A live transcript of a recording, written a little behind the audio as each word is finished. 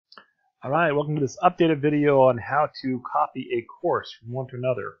Alright, welcome to this updated video on how to copy a course from one to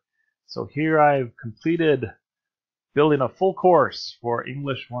another. So here I've completed building a full course for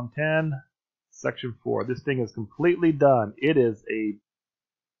English 110, Section 4. This thing is completely done. It is a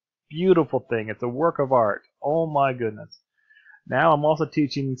beautiful thing. It's a work of art. Oh my goodness. Now I'm also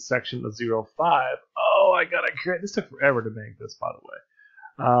teaching Section 05. Oh, I gotta create, this took forever to make this, by the way.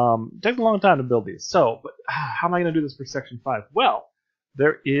 It took a long time to build these. So, but how am I going to do this for Section 5? Well,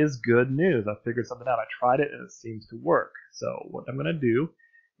 there is good news. I figured something out. I tried it and it seems to work. So what I'm going to do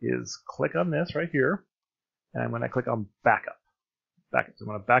is click on this right here, and I'm going to click on backup. Backup. So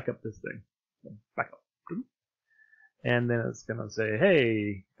I'm going to back up this thing. Backup. And then it's going to say,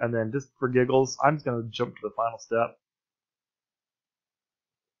 hey, and then just for giggles, I'm just going to jump to the final step.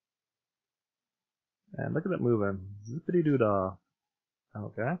 And look at it moving. Zippity-doo-dah.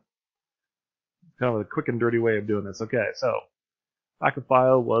 Okay. Kind of a quick and dirty way of doing this. Okay, so backup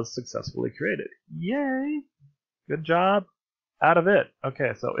file was successfully created. Yay! Good job out of it.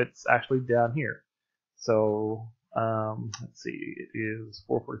 Okay, so it's actually down here. So let's see, it is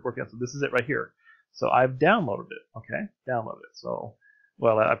 4:44 p.m. So this is it right here. So I've downloaded it. Okay, downloaded it. So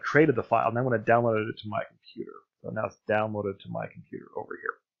well, I've created the file, and then when I downloaded it to my computer. So now it's downloaded to my computer over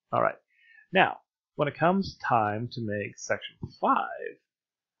here. All right. Now, when it comes time to make Section 5,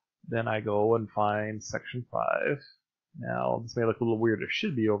 then I go and find Section 5. Now, this may look a little weird. It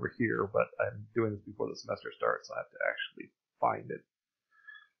should be over here, but I'm doing this before the semester starts, so I have to actually find it.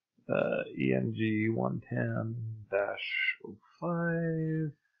 ENG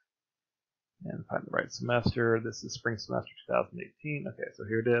 110-05, and find the right semester. This is spring semester 2018. Okay, so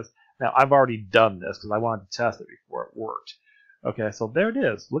here it is. Now, I've already done this because I wanted to test it before it worked. Okay, so there it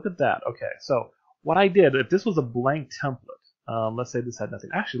is. Look at that. Okay, so what I did, if this was a blank template, let's say this had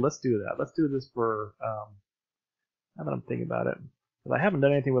nothing. Actually, let's do that. Let's do this for... now that I'm thinking about it, because I haven't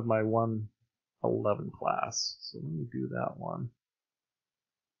done anything with my 111 class, so let me do that one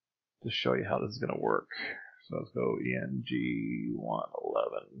to show you how this is going to work. So let's go ENG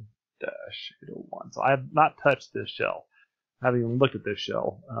 111-801. So I have not touched this shell. I haven't even looked at this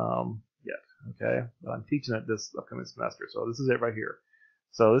shell yet. Okay, but I'm teaching it this upcoming semester, so this is it right here.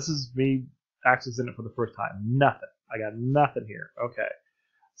 So this is me accessing it for the first time. Nothing. I got nothing here. Okay.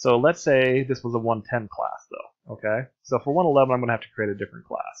 So let's say this was a 110 class, though. Okay, so for 111, I'm going to have to create a different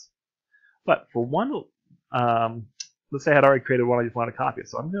class. But for let's say I had already created one, I just want to copy it.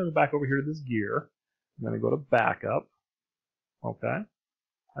 So I'm going to go back over here to this gear. I'm going to go to backup. Okay,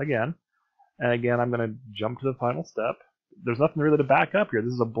 again, and again, I'm going to jump to the final step. There's nothing really to back up here.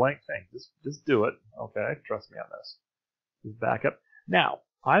 This is a blank thing. Just do it. Okay, trust me on this. Just back up. Now,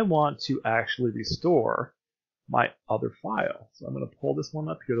 I want to actually restore my other file. So I'm going to pull this one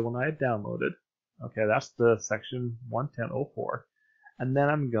up here, the one I had downloaded. Okay, that's the section 110.04. And then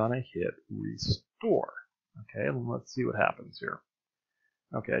I'm going to hit restore. Okay, and let's see what happens here.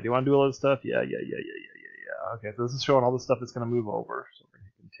 Okay, do you want to do all this stuff? Yeah. Okay, so this is showing all the stuff that's going to move over. So we're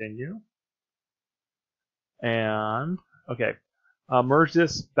going to continue. And, okay, merge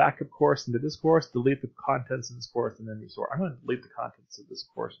this backup course into this course, delete the contents of this course, and then restore. I'm going to delete the contents of this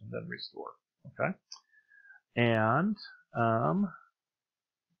course and then restore. Okay? And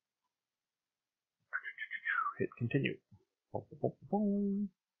hit continue. And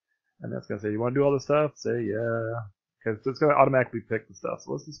that's going to say, you want to do all this stuff? Say, yeah. Because it's going to automatically pick the stuff.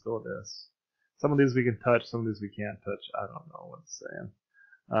 So let's just go with this. Some of these we can touch, some of these we can't touch. I don't know what it's saying.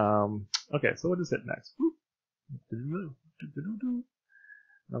 Okay, so we'll just hit next.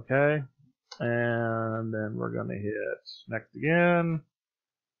 Okay. And then we're going to hit next again.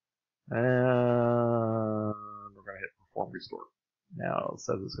 And we're going to hit perform restore. Now it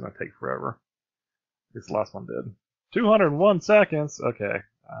says it's going to take forever. This last one did. 201 seconds. Okay,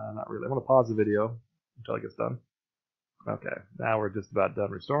 not really. I'm going to pause the video until it gets done. Okay, now we're just about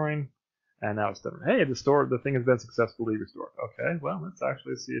done restoring. And now it's done. Hey, the thing has been successfully restored. Okay, well, let's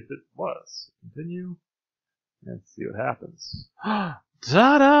actually see if it was. Continue. And see what happens.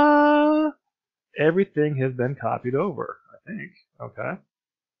 Ta-da! Everything has been copied over, I think. Okay.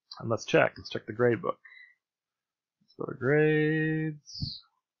 And let's check. Let's check the grade book. Let's go to grades.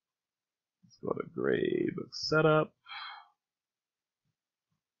 Let's go to grade book setup.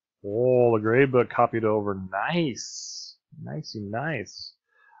 Oh, the grade book copied over. Nice. Nicey nice.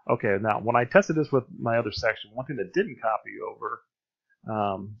 Okay, now when I tested this with my other section, one thing that didn't copy over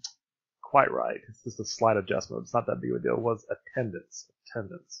quite right, it's just a slight adjustment. It's not that big of a deal. It was attendance.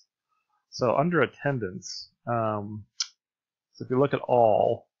 Attendance. So under attendance, so if you look at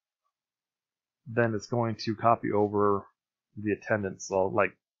all, then it's going to copy over the attendance. So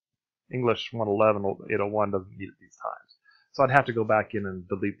like English 111, 801 doesn't need it these times. So I'd have to go back in and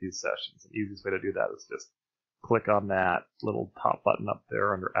delete these sessions. The easiest way to do that is just click on that little top button up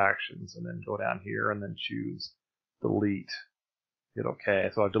there under Actions, and then go down here and then choose Delete. Hit OK.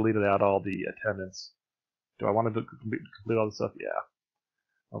 So I've deleted out all the attendance. Do I want to complete all this stuff? Yeah.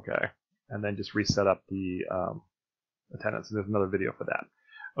 Okay. And then just reset up the attendance. And there's another video for that.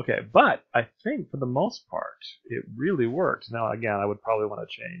 Okay, but I think for the most part, it really worked. Now, again, I would probably want to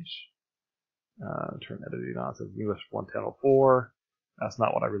change, turn editing on. It says English 110.04. That's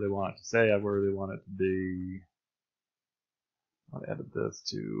not what I really want it to say. I really want it to be, I'll edit this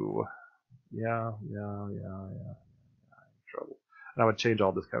to, yeah, trouble. And I would change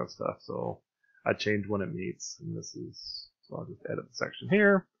all this kind of stuff. So I change when it meets, and this is, so I'll just edit the section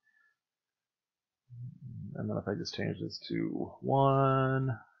here. And then if I just change this to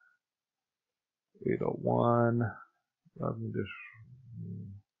 801,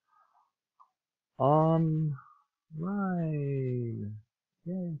 online.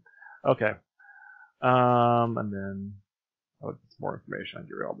 Yay. Okay. And then I'll put more information. I'll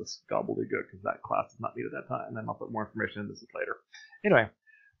get rid of all this gobbledygook because that class is not needed at that time. And then I'll put more information in this later. Anyway,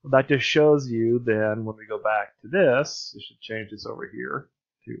 well, that just shows you then when we go back to this, it should change this over here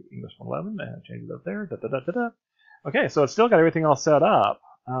to English 111 and change it up there. Okay, so it's still got everything all set up.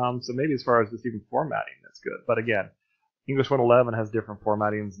 So maybe as far as just even formatting, that's good. But again, English 111 has different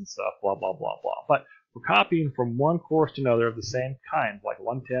formattings and stuff, blah, blah, blah, blah. But for copying from one course to another of the same kind, like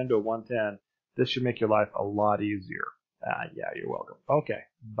 110 to 110, this should make your life a lot easier. Yeah, you're welcome. Okay,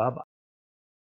 bye-bye.